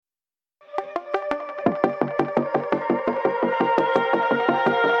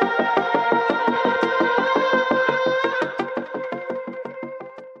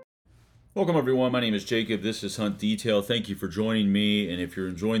Welcome, everyone. My name is Jacob. This is Hunt Detail. Thank you for joining me. And if you're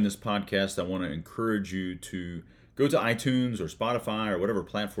enjoying this podcast, I want to encourage you to go to iTunes or Spotify or whatever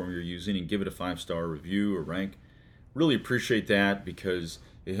platform you're using and give it a 5-star review or rank. Really appreciate that because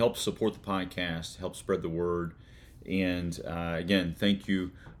it helps support the podcast, helps spread the word. And again, thank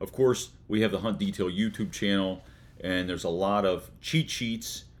you. Of course, we have the Hunt Detail YouTube channel, and there's a lot of cheat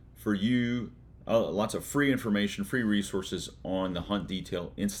sheets for you. Lots of free information, free resources on the Hunt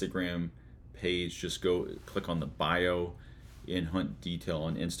Detail Instagram page. Just go click on the bio in Hunt Detail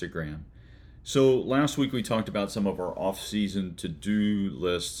on Instagram. So last week we talked about some of our off-season to-do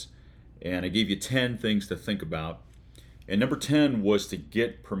lists, and I gave you 10 things to think about. And number 10 was to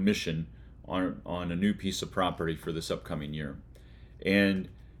get permission on a new piece of property for this upcoming year. And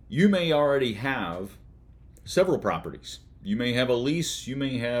you may already have several properties. You may have a lease, you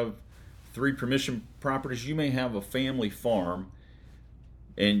may have 3 permission properties, you may have a family farm,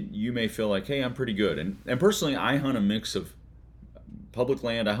 and you may feel like, hey, I'm pretty good. And personally, I hunt a mix of public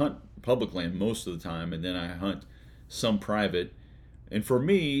land. I hunt public land most of the time, and then I hunt some private. And for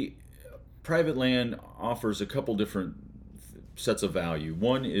me, private land offers a couple different sets of value.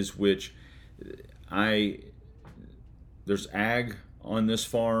 One is which there's ag on this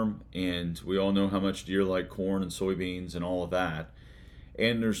farm, and we all know how much deer like corn and soybeans and all of that.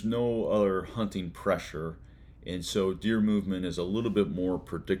 And there's no other hunting pressure, and so deer movement is a little bit more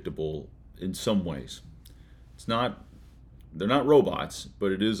predictable in some ways. They're not robots,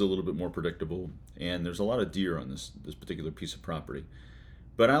 but it is a little bit more predictable, and there's a lot of deer on this particular piece of property.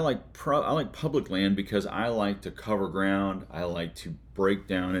 But I like public land because I like to cover ground. I like to break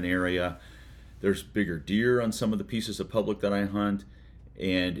down an area. There's bigger deer on some of the pieces of public that I hunt,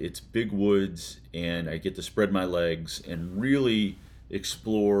 and it's big woods, and I get to spread my legs and really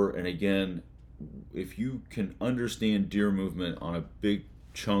explore. And again, if you can understand deer movement on a big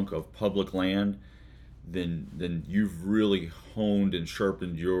chunk of public land, then you've really honed and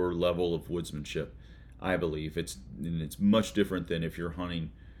sharpened your level of woodsmanship. I believe it's much different than if you're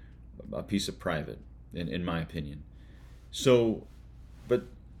hunting a piece of private, in my opinion. So, but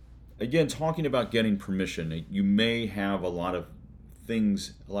again, talking about getting permission, you may have a lot of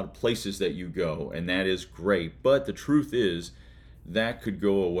things, a lot of places that you go, and that is great. But the truth is, that could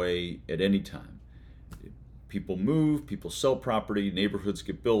go away at any time. People move, people sell property, neighborhoods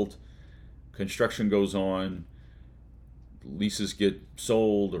get built, construction goes on, leases get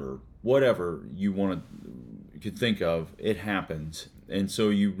sold, or whatever you could think of, it happens. And so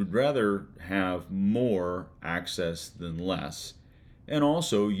you would rather have more access than less. And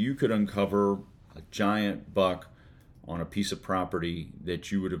also, you could uncover a giant buck on a piece of property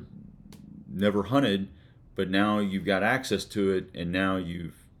that you would have never hunted, but now you've got access to it, and now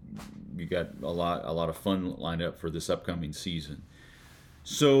you got a lot of fun lined up for this upcoming season.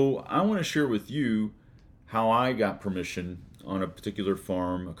 So I want to share with you how I got permission on a particular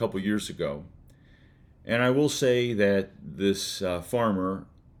farm a couple years ago. And I will say that this farmer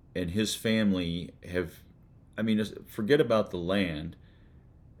and his family forget about the land.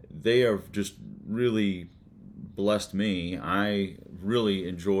 They have just really blessed me. I really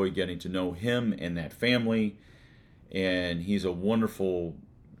enjoy getting to know him and that family, and he's a wonderful,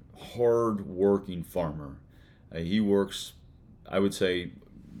 hard-working farmer. He works, I would say,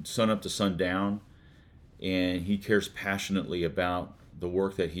 sun up to sundown, and he cares passionately about the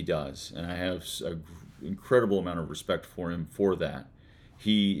work that he does, and I have an incredible amount of respect for him for that.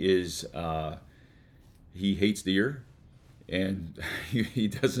 He hates deer, and he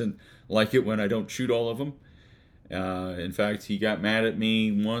doesn't like it when I don't shoot all of them. In fact, he got mad at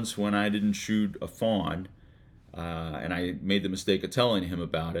me once when I didn't shoot a fawn, and I made the mistake of telling him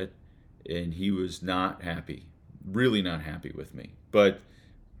about it, and he was not happy, really not happy with me. But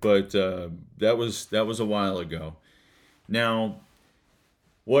that was a while ago. Now,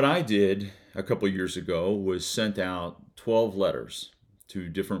 what I did a couple years ago was sent out 12 letters to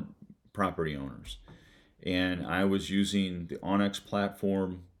different property owners, and I was using the Onyx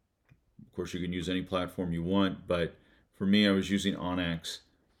platform. Of course, you can use any platform you want, but for me, I was using Onyx,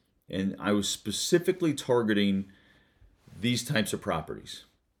 and I was specifically targeting these types of properties.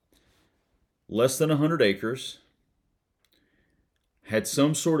 Less than 100 acres, had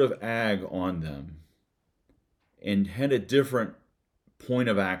some sort of ag on them, and had a different point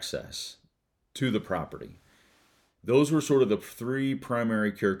of access to the property. Those were sort of the 3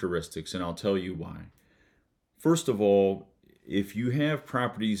 primary characteristics, and I'll tell you why. First of all, if you have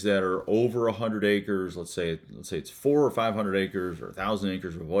properties that are over 100 acres, let's say it's 400 or 500 acres or 1,000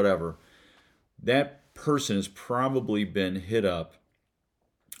 acres or whatever, that person has probably been hit up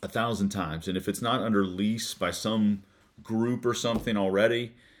 1,000 times. And if it's not under lease by some group or something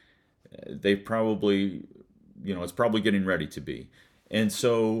already, they've probably, it's probably getting ready to be. And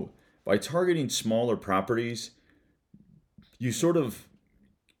so by targeting smaller properties, you sort of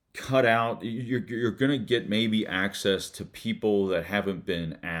cut out, you're going to get maybe access to people that haven't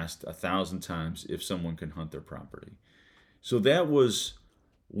been asked 1,000 times if someone can hunt their property. So that was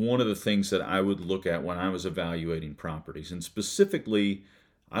one of the things that I would look at when I was evaluating properties. And specifically,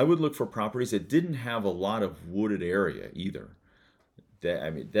 I would look for properties that didn't have a lot of wooded area either.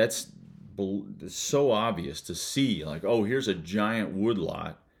 That's so obvious to see, like, oh, here's a giant wood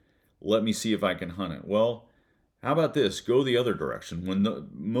lot. Let me see if I can hunt it. Well, how about this? Go the other direction. When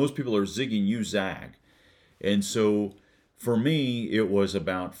most people are zigging, you zag. And so for me, it was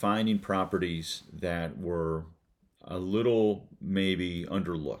about finding properties that were a little maybe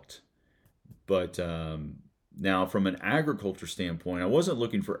underlooked. But now, from an agriculture standpoint, I wasn't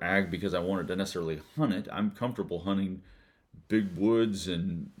looking for ag because I wanted to necessarily hunt it. I'm comfortable hunting big woods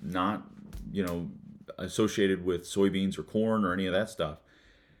and not, associated with soybeans or corn or any of that stuff.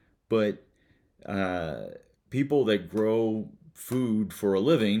 But people that grow food for a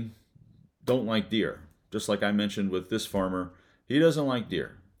living don't like deer. Just like I mentioned with this farmer, he doesn't like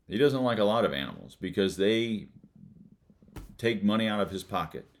deer. He doesn't like a lot of animals because they take money out of his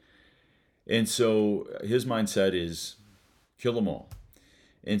pocket. And so his mindset is kill them all.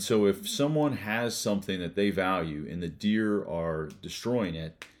 And so if someone has something that they value and the deer are destroying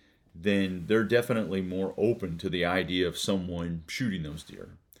it, then they're definitely more open to the idea of someone shooting those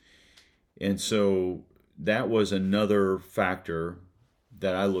deer. And so that was another factor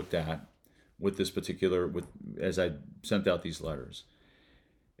that I looked at with this particular, as I sent out these letters.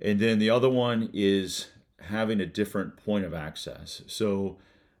 And then the other one is having a different point of access. So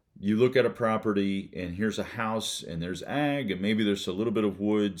you look at a property and here's a house and there's ag and maybe there's a little bit of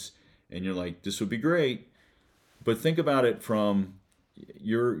woods and you're like, this would be great. But think about it from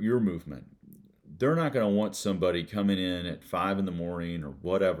your movement. They're not going to want somebody coming in at 5 in the morning or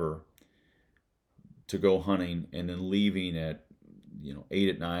whatever to go hunting and then leaving at 8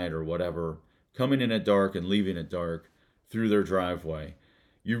 at night or whatever, coming in at dark and leaving at dark through their driveway.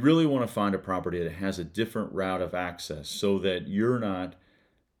 You really want to find a property that has a different route of access so that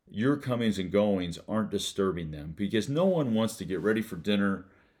your comings and goings aren't disturbing them, because no one wants to get ready for dinner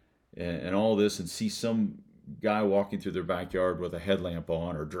and all this and see some guy walking through their backyard with a headlamp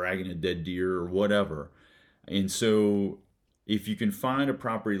on or dragging a dead deer or whatever. And so if you can find a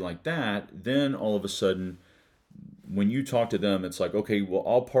property like that, then all of a sudden when you talk to them, it's like, okay, well,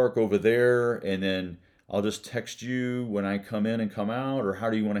 I'll park over there and then I'll just text you when I come in and come out, or how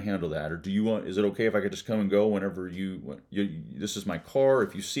do you want to handle that? Or is it okay if I could just come and go whenever this is my car.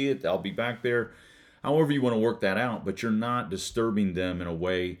 If you see it, I'll be back there. However you want to work that out, but you're not disturbing them in a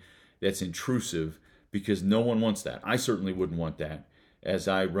way that's intrusive, because no one wants that. I certainly wouldn't want that as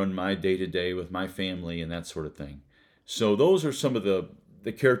I run my day-to-day with my family and that sort of thing. So those are some of the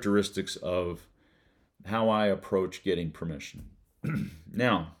characteristics of how I approach getting permission.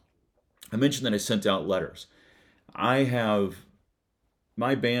 Now, I mentioned that I sent out letters. My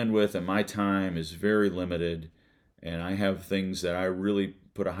bandwidth and my time is very limited, and I have things that I really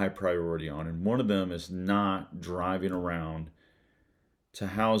put a high priority on. And one of them is not driving around to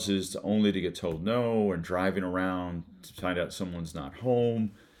houses only to get told no, and driving around to find out someone's not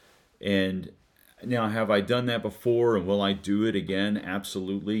home. And now, have I done that before, and will I do it again?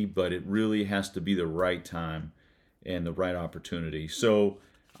 Absolutely, but it really has to be the right time and the right opportunity. So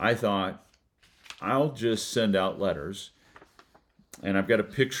I thought, I'll just send out letters, and I've got a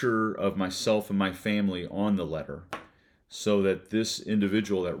picture of myself and my family on the letter so that this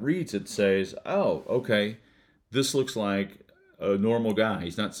individual that reads it says, oh, okay, this looks like a normal guy.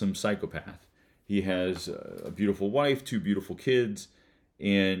 He's not some psychopath. He has a beautiful wife, 2 beautiful kids,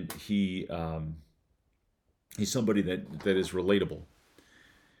 and he's somebody that is relatable.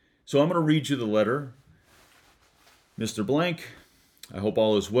 So I'm going to read you the letter. Mr. Blank, I hope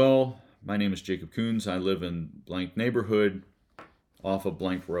all is well. My name is Jacob Coons. I live in blank neighborhood off of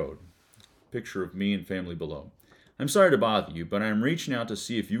blank road. Picture of me and family below. I'm sorry to bother you, but I'm reaching out to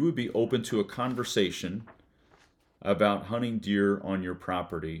see if you would be open to a conversation about hunting deer on your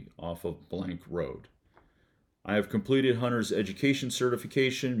property off of blank road. I have completed hunter's education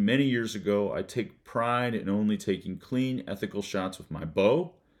certification many years ago. I take pride in only taking clean, ethical shots with my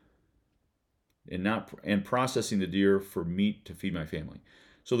bow and processing the deer for meat to feed my family.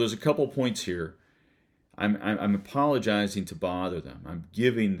 So there's a couple points here. I'm apologizing to bother them. I'm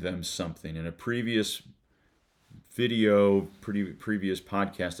giving them something. In a previous video, previous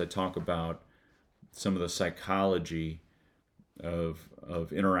podcast, I talk about some of the psychology of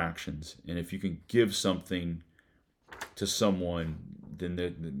interactions. And if you can give something to someone,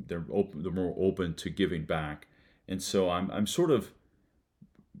 then they're more open to giving back. And so I'm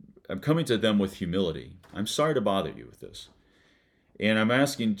coming to them with humility. I'm sorry to bother you with this. And I'm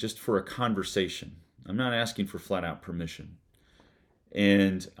asking just for a conversation. I'm not asking for flat out permission.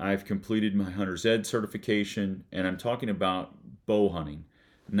 And I've completed my hunter's ed certification, and I'm talking about bow hunting,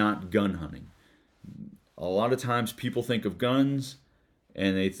 not gun hunting. A lot of times people think of guns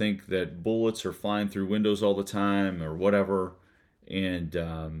and they think that bullets are flying through windows all the time or whatever, and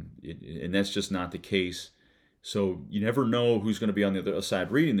that's just not the case. So you never know who's going to be on the other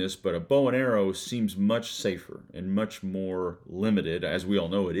side reading this, but a bow and arrow seems much safer and much more limited, as we all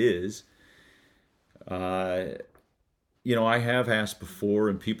know it is. I have asked before,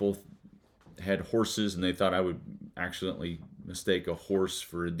 and people had horses, and they thought I would accidentally mistake a horse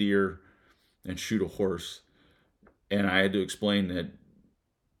for a deer and shoot a horse. And I had to explain that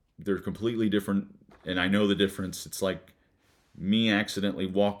they're completely different, and I know the difference. It's like me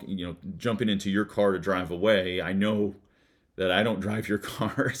accidentally jumping into your car to drive away. I know that I don't drive your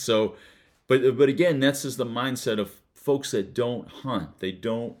car. So, but again, that's just the mindset of folks that don't hunt.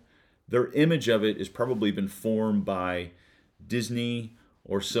 Their image of it has probably been formed by Disney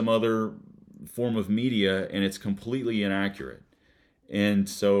or some other form of media, and it's completely inaccurate. And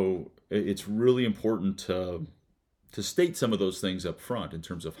so it's really important to state some of those things up front in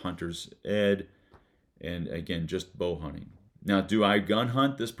terms of hunter's ed and, again, just bow hunting. Now, do I gun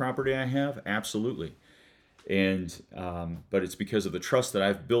hunt this property I have? Absolutely. And but it's because of the trust that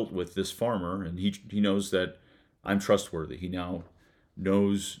I've built with this farmer, and he knows that I'm trustworthy. He now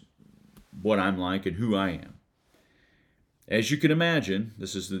knows what I'm like and who I am. As you can imagine,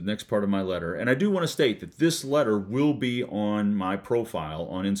 this is the next part of my letter, and I do want to state that this letter will be on my profile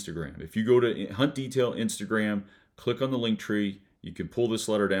on Instagram. If you go to Hunt Detail Instagram, click on the link tree, you can pull this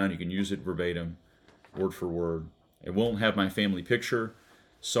letter down, you can use it verbatim, word for word. It won't have my family picture.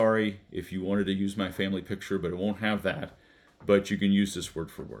 Sorry if you wanted to use my family picture, but it won't have that. But you can use this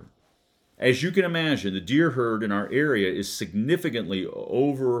word for word. As you can imagine, the deer herd in our area is significantly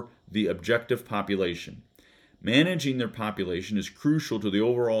over the objective population. Managing their population is crucial to the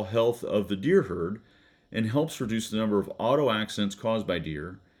overall health of the deer herd and helps reduce the number of auto accidents caused by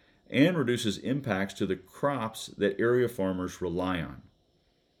deer and reduces impacts to the crops that area farmers rely on.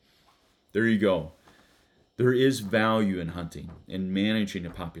 There you go. There is value in hunting and managing a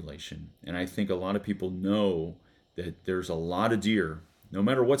population. And I think a lot of people know that there's a lot of deer, no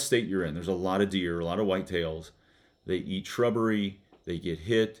matter what state you're in, there's a lot of deer, a lot of whitetails. They eat shrubbery, they get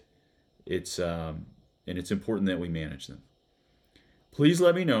hit. And it's important that we manage them. Please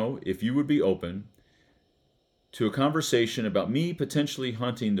let me know if you would be open to a conversation about me potentially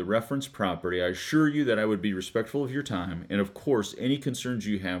hunting the reference property. I assure you that I would be respectful of your time and, of course, any concerns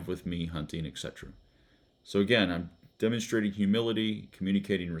you have with me hunting, etc. So again, I'm demonstrating humility,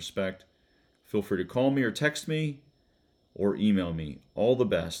 communicating respect. Feel free to call me or text me or email me. All the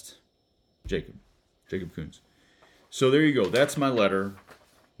best, Jacob Coons. So there you go. That's my letter.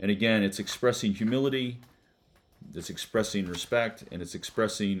 And again, it's expressing humility, it's expressing respect, and it's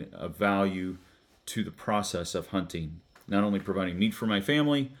expressing a value to the process of hunting. Not only providing meat for my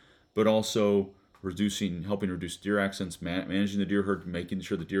family, but also helping reduce deer accidents, managing the deer herd, making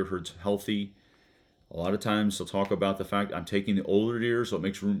sure the deer herd's healthy. A lot of times they'll talk about the fact I'm taking the older deer, so it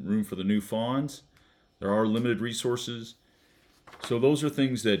makes room for the new fawns. There are limited resources. So those are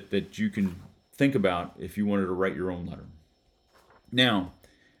things that you can think about if you wanted to write your own letter. Now,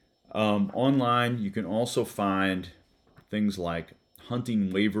 online, you can also find things like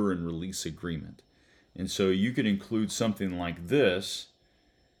hunting waiver and release agreement. And so you could include something like this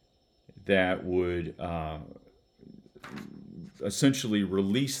that would essentially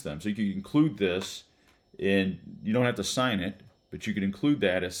release them. So you can include this, and you don't have to sign it, but you could include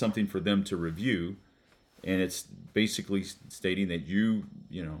that as something for them to review. And it's basically stating that you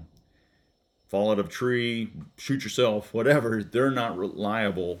fall out of a tree, shoot yourself, whatever, they're not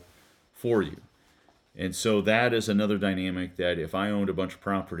liable for you. And so that is another dynamic that if I owned a bunch of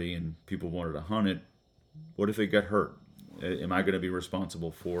property and people wanted to hunt it, what if it got hurt? Am I going to be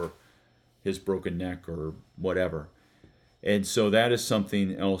responsible for his broken neck or whatever? And so that is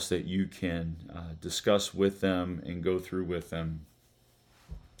something else that you can discuss with them and go through with them.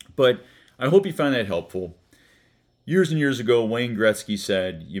 But I hope you find that helpful. Years and years ago, Wayne Gretzky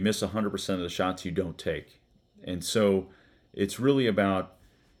said, you miss 100% of the shots you don't take. And so it's really about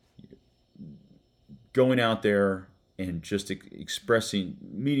going out there and just expressing,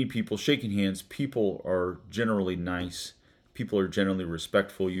 meeting people, shaking hands. People are generally nice. People are generally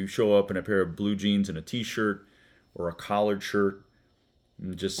respectful. You show up in a pair of blue jeans and a t-shirt or a collared shirt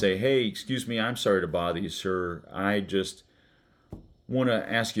and just say, hey, excuse me, I'm sorry to bother you, sir. I just want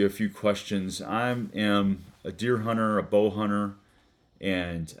to ask you a few questions. I am a deer hunter, a bow hunter,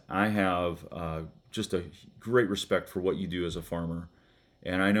 and I have just a great respect for what you do as a farmer.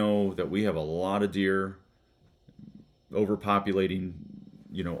 And I know that we have a lot of deer overpopulating,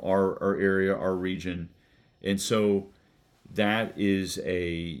 our area, our region, and so that is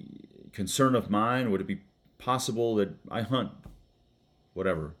a concern of mine. Would it be possible that I hunt,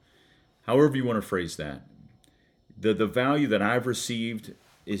 whatever, however you want to phrase that? The value that I've received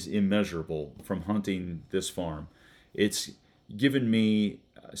is immeasurable from hunting this farm. It's given me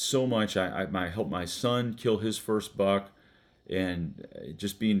so much. I helped my son kill his first buck, and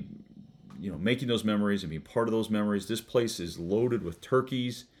just being, making those memories and being part of those memories. This place is loaded with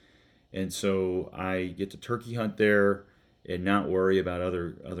turkeys, and so I get to turkey hunt there and not worry about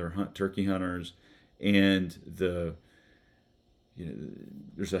other turkey hunters. And there's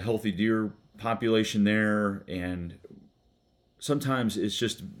a healthy deer population there, and sometimes it's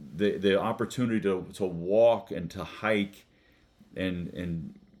just the opportunity to walk and to hike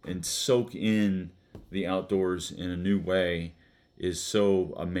and soak in the outdoors in a new way is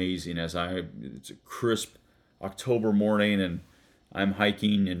so amazing. It's a crisp October morning, and I'm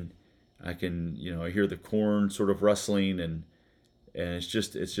hiking, and I can, I hear the corn sort of rustling, and it's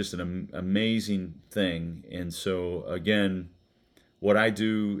just an amazing thing. And so again, what I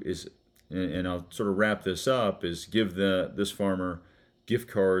do is, and I'll sort of wrap this up, is give this farmer gift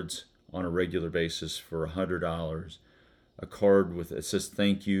cards on a regular basis for $100. A card with it says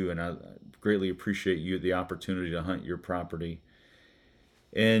thank you, and I greatly appreciate you the opportunity to hunt your property,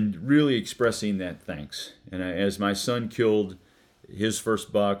 and really expressing that thanks. And as my son killed his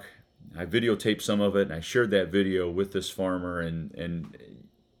first buck, I videotaped some of it, and I shared that video with this farmer, and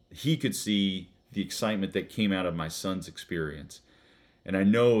he could see the excitement that came out of my son's experience. And I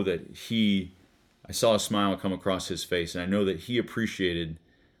know that I saw a smile come across his face, and I know that he appreciated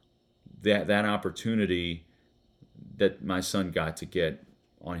that opportunity that my son got to get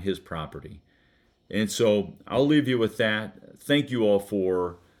on his property. And so I'll leave you with that. Thank you all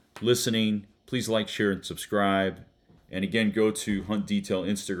for listening. Please like, share, and subscribe. And again, go to Hunt Detail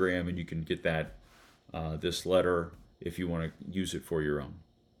Instagram, and you can get this letter if you want to use it for your own.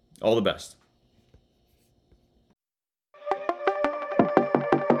 All the best.